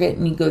a jacket?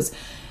 And he goes,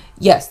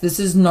 yes, this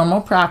is normal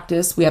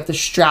practice. We have to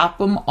strap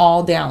them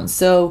all down.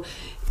 So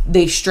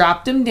they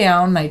strapped him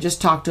down. And I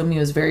just talked to him. He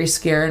was very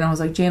scared. And I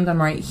was like, James,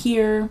 I'm right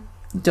here.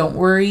 Don't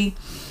worry.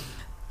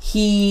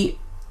 He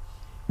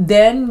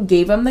then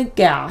gave him the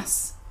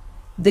gas.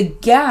 The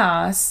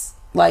gas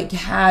like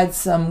had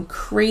some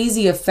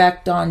crazy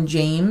effect on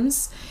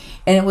James.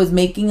 And it was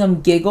making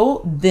him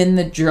giggle. Then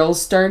the drill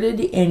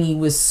started and he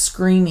was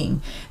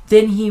screaming.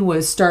 Then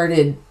he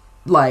started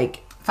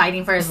like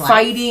Fighting for his life.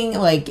 Fighting,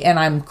 like, and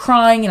I'm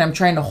crying and I'm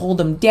trying to hold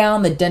him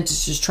down. The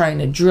dentist is trying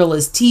to drill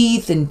his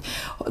teeth and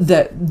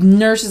the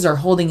nurses are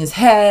holding his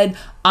head.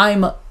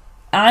 I'm a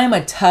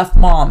tough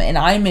mom and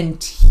I'm in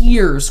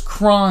tears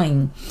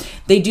crying.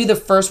 They do the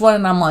first one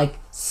and I'm like,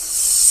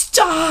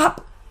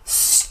 stop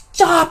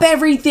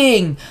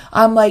everything.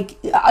 I'm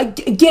like,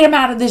 get him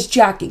out of this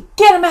jacket.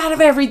 Get him out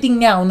of everything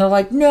now. And they're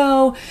like,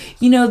 no,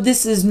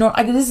 this is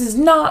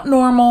not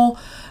normal.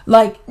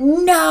 Like,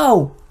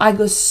 no. I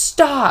go,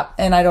 stop.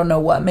 And I don't know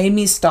what made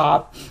me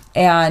stop.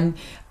 And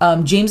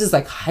James is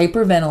like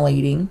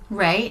hyperventilating.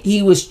 Right.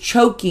 He was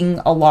choking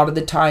a lot of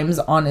the times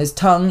on his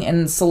tongue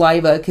and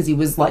saliva because he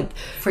was like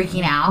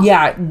freaking out.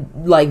 Yeah,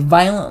 like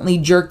violently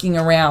jerking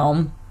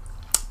around.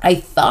 I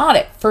thought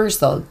at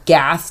first the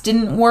gas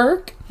didn't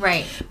work.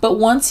 Right. But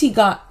once he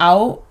got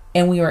out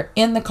and we were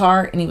in the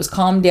car and he was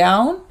calmed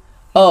down,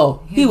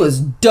 oh, he was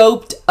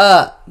doped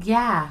up.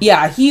 Yeah.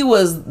 Yeah, he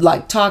was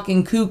like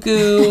talking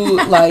cuckoo,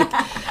 like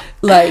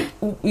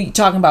we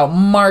talking about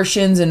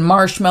Martians and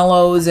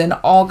marshmallows and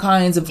all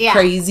kinds of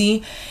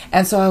crazy.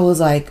 And so I was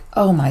like,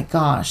 oh my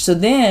gosh. So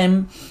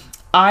then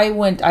I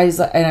was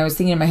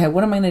thinking in my head,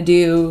 what am I going to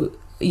do?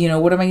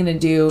 What am I going to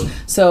do?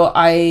 So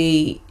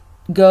I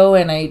go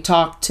and I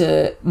talk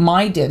to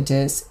my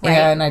dentist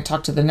and I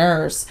talk to the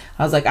nurse.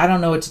 I was like, I don't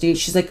know what to do.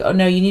 She's like, oh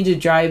no, you need to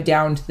drive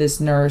down to this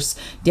nurse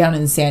down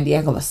in San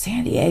Diego.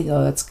 San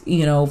Diego, that's,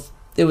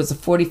 it was a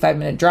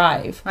 45-minute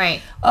drive.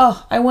 Right.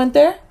 Oh, I went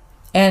there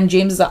and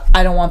James is like,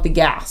 I don't want the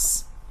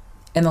gas.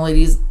 And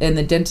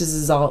the dentist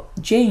is all,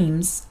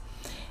 James,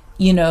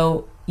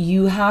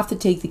 you have to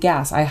take the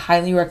gas. I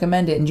highly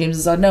recommend it. And James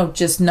is like, no,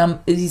 just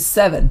he's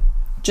 7.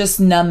 Just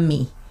numb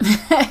me.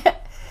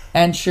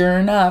 And sure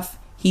enough,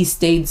 he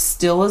stayed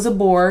still as a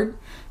board.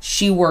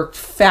 She worked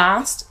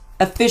fast,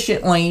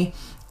 efficiently,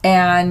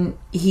 and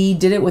he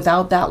did it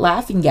without that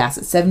laughing gas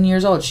at 7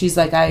 years old. She's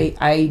like,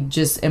 I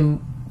just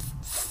am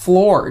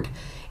floored.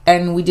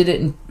 And we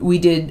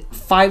did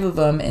 5 of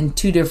them in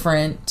 2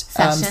 different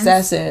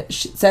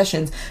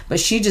sessions. But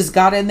she just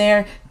got in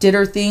there, did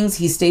her things.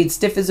 He stayed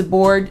stiff as a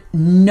board,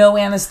 no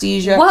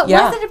anesthesia. What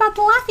was it about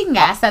the laughing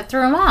gas that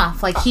threw him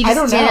off? Like he just I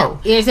don't know.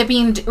 Is it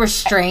being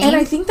restrained? And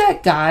I think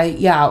that guy,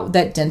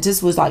 that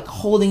dentist was like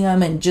holding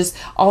him and just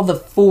all the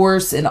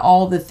force and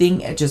all the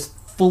thing, it just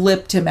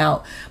flipped him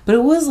out. But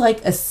it was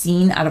like a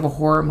scene out of a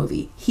horror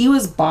movie.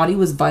 His body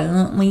was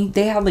violently,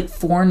 they had like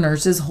 4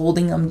 nurses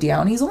holding him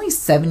down. He's only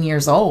 7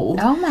 years old.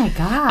 Oh my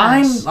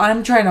gosh.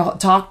 I'm trying to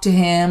talk to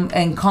him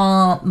and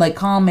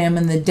calm him,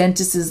 and the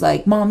dentist is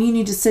like, Mom, you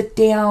need to sit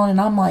down. And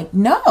I'm like,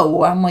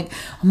 no. I'm like,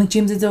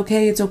 James, it's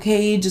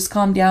okay, just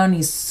calm down.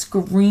 He's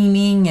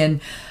screaming, and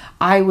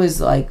I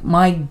was like,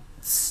 my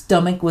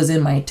stomach was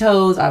in my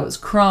toes. I was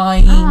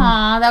crying.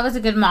 Aw, that was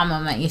a good mom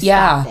moment. You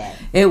stopped it.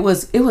 It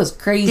was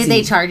crazy. Did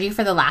they charge you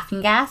for the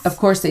laughing gas? Of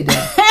course they did.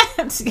 Of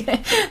course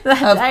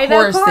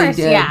they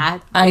did. Yeah,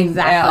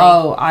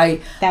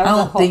 exactly.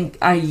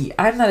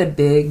 I'm not a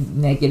big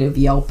negative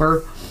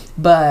Yelper,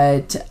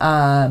 but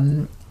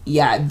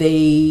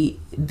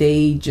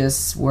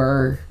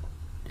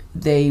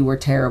they were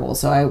terrible.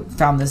 So I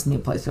found this new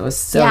place. It was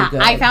so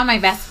good. I found my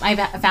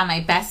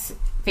best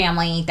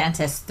family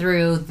dentist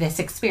through this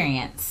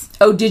experience.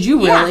 Oh, did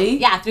you really?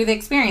 Yeah, through the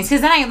experience.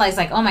 Because then I was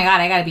like, oh my God,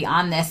 I got to be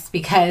on this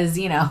because,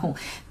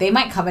 they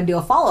might come and do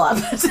a follow-up.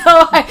 So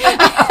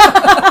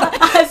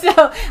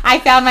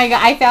I found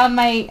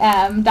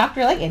my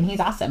Dr. Layton. He's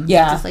awesome.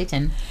 Yeah. Dentist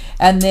Layton.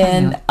 And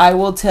then I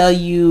will tell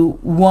you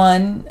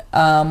one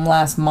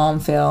last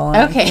mom fail.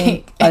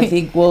 Okay. I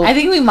think we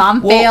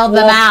failed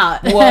them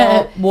out.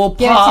 We'll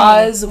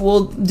pause.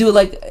 We'll do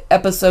like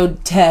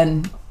episode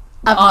 10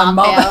 on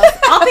mom fails.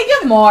 I'll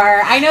think of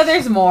more. I know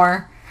there's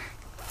more.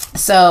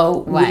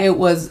 So it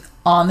was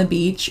on the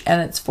beach, and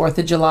it's 4th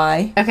of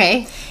July.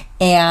 Okay.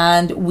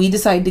 And we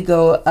decided to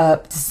go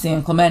up to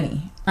San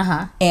Clemente.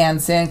 Uh-huh. And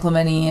San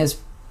Clemente is,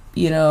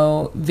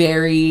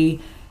 very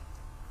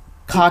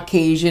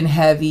Caucasian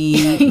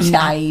heavy,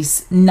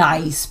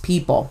 nice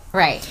people.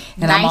 Right.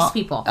 And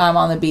people. I'm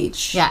on the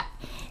beach. Yeah.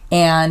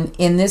 And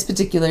in this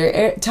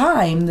particular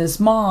time, this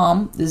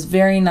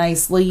very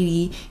nice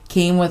lady,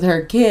 came with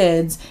her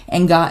kids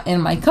and got in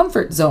my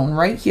comfort zone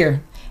right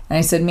here. And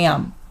I said,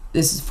 ma'am,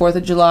 this is 4th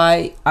of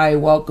July. I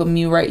welcome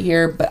you right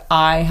here, but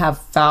I have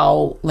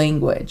foul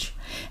language.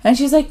 And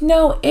she's like,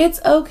 no, it's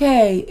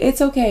okay.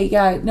 It's okay.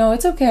 Yeah, no,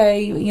 it's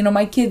okay.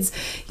 My kids,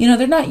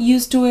 they're not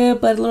used to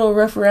it, but a little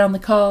rough around the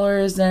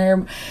collars.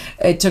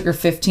 It took her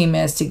 15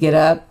 minutes to get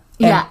up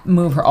and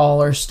move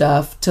all her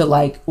stuff to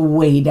like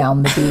way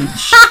down the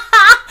beach.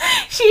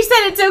 She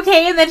said it's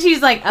okay, and then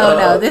she's like, "Oh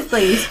no, this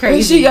lady's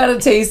crazy." She got a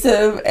taste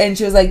of, and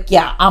she was like,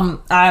 "Yeah,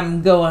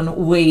 I'm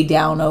going way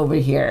down over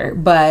here."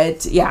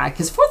 But yeah,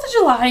 because 4th of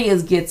July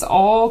gets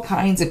all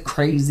kinds of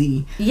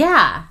crazy.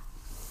 Yeah,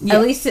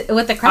 at least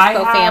with the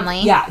Crespo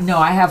family. Yeah, no,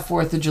 I have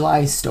 4th of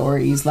July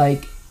stories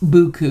like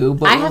buku,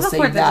 but I have a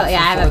 4th of July. Yeah,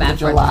 I have a bad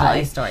 4th of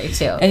July story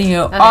too.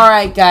 Anywho, okay. All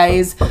right,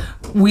 guys.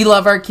 We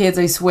love our kids,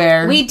 I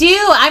swear. We do.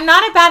 I'm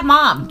not a bad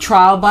mom.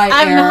 Trial by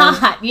error.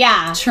 I'm not,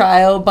 yeah.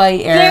 Trial by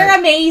error. They're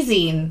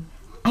amazing.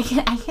 I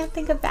can't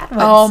think of bad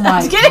ones. Oh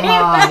my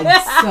God.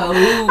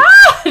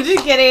 So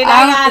just kidding.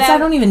 I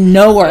don't even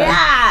know her.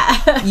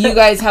 Yeah. You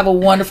guys have a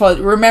wonderful.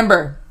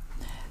 Remember,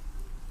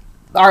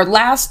 our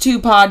last 2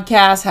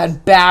 podcasts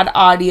had bad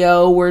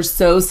audio. We're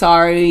so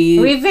sorry.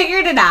 We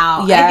figured it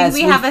out. Yes, I think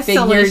we have a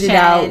solution. It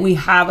out. We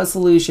have a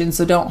solution,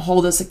 so don't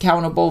hold us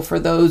accountable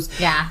for those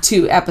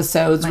 2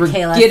 episodes.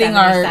 Michaela, we're getting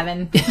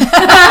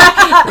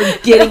we're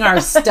getting our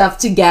stuff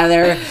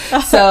together.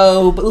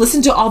 So, but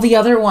listen to all the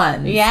other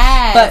ones.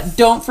 Yes. But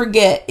don't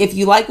forget, if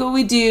you like what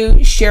we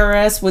do, share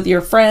us with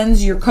your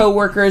friends, your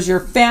coworkers,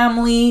 your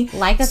family.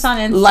 Like us on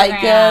Instagram.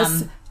 Like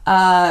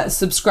us.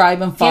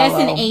 Subscribe and follow.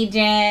 Get us an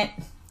agent.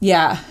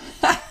 Yeah.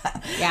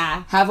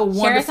 Yeah. Have a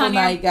wonderful on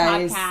night,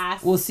 guys.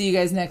 Podcast. We'll see you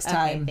guys next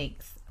time. Thanks.